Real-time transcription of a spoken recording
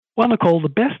Well, Nicole, the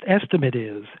best estimate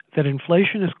is that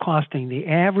inflation is costing the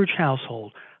average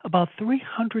household about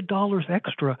 $300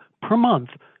 extra per month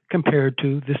compared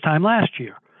to this time last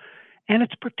year. And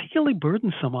it's particularly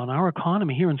burdensome on our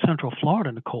economy here in Central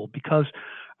Florida, Nicole, because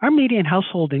our median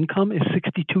household income is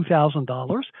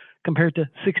 $62,000 compared to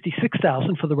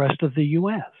 $66,000 for the rest of the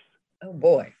U.S. Oh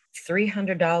boy,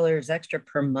 $300 extra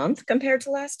per month compared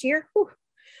to last year? Whew.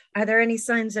 Are there any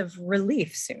signs of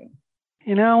relief soon?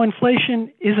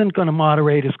 Inflation isn't going to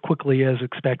moderate as quickly as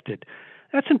expected.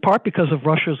 That's in part because of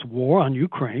Russia's war on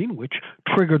Ukraine, which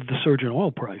triggered the surge in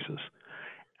oil prices.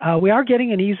 We are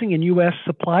getting an easing in U.S.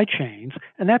 supply chains,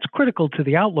 and that's critical to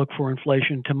the outlook for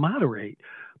inflation to moderate.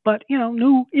 But,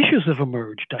 new issues have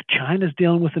emerged. China's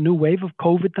dealing with a new wave of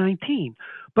COVID-19.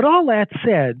 But all that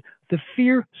said, the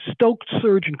fear-stoked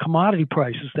surge in commodity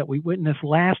prices that we witnessed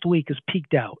last week has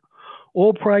peaked out.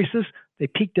 Oil prices, they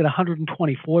peaked at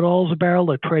 $124 a barrel.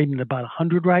 They're trading at about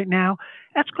 $100 right now.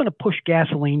 That's going to push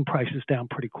gasoline prices down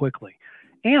pretty quickly.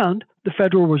 And the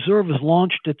Federal Reserve has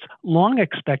launched its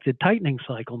long-expected tightening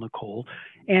cycle, Nicole,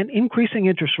 and increasing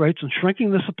interest rates and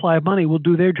shrinking the supply of money will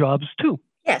do their jobs too.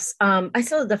 Yes, I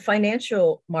saw the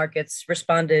financial markets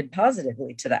responded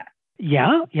positively to that.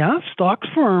 Yeah, stocks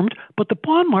firmed, but the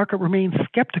bond market remains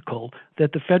skeptical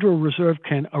that the Federal Reserve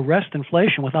can arrest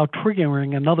inflation without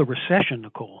triggering another recession,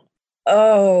 Nicole.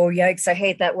 Oh, yikes, I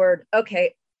hate that word.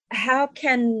 Okay, how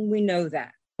can we know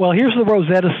that? Well, here's the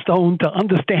Rosetta Stone to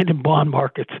understanding bond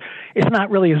markets. It's not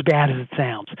really as bad as it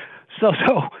sounds.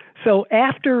 So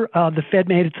after the Fed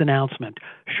made its announcement,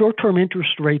 short-term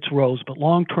interest rates rose, but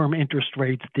long-term interest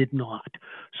rates did not.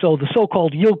 So the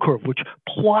so-called yield curve, which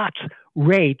plots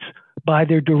rates by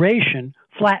their duration,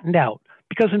 flattened out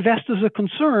because investors are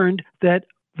concerned that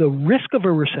the risk of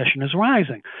a recession is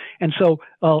rising. And so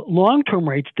long-term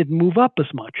rates didn't move up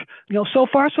as much. So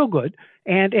far so good.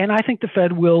 And I think the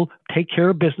Fed will take care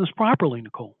of business properly,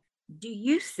 Nicole. Do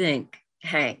you think,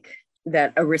 Hank,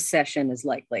 that a recession is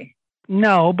likely?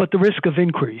 No, but the risk of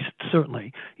increase,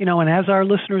 certainly. And as our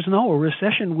listeners know, a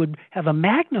recession would have a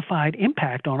magnified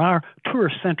impact on our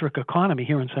tourist-centric economy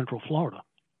here in Central Florida.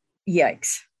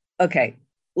 Yikes. Okay,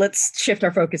 let's shift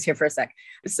our focus here for a sec.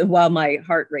 So while my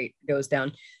heart rate goes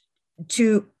down,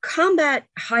 to combat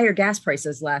higher gas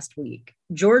prices last week,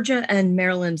 Georgia and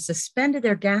Maryland suspended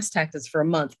their gas taxes for a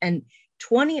month, and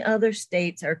 20 other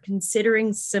states are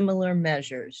considering similar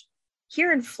measures.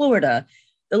 Here in Florida,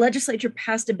 the legislature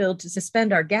passed a bill to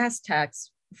suspend our gas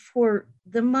tax for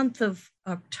the month of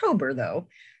October, though.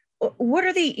 What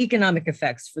are the economic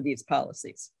effects for these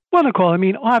policies? Well, Nicole,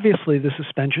 obviously the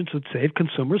suspensions would save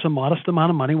consumers a modest amount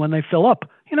of money when they fill up,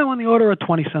 on the order of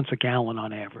 20 cents a gallon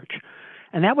on average.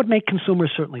 And that would make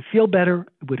consumers certainly feel better.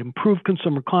 It would improve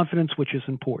consumer confidence, which is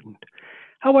important.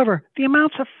 However, the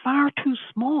amounts are far too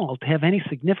small to have any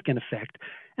significant effect,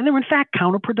 and they're in fact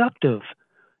counterproductive.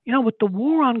 With the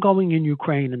war ongoing in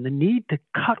Ukraine and the need to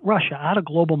cut Russia out of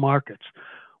global markets,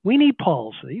 we need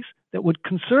policies that would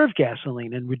conserve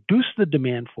gasoline and reduce the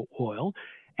demand for oil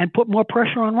and put more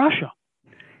pressure on Russia.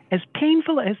 As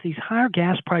painful as these higher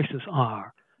gas prices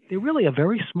are, they're really a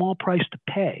very small price to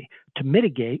pay to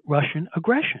mitigate Russian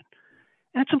aggression.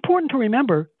 And it's important to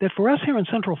remember that for us here in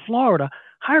Central Florida,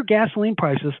 higher gasoline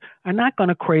prices are not going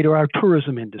to crater our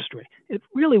tourism industry. It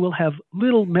really will have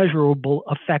little measurable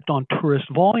effect on tourist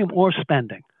volume or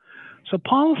spending. So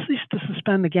policies to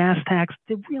suspend the gas tax,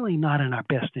 they're really not in our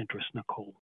best interest, Nicole.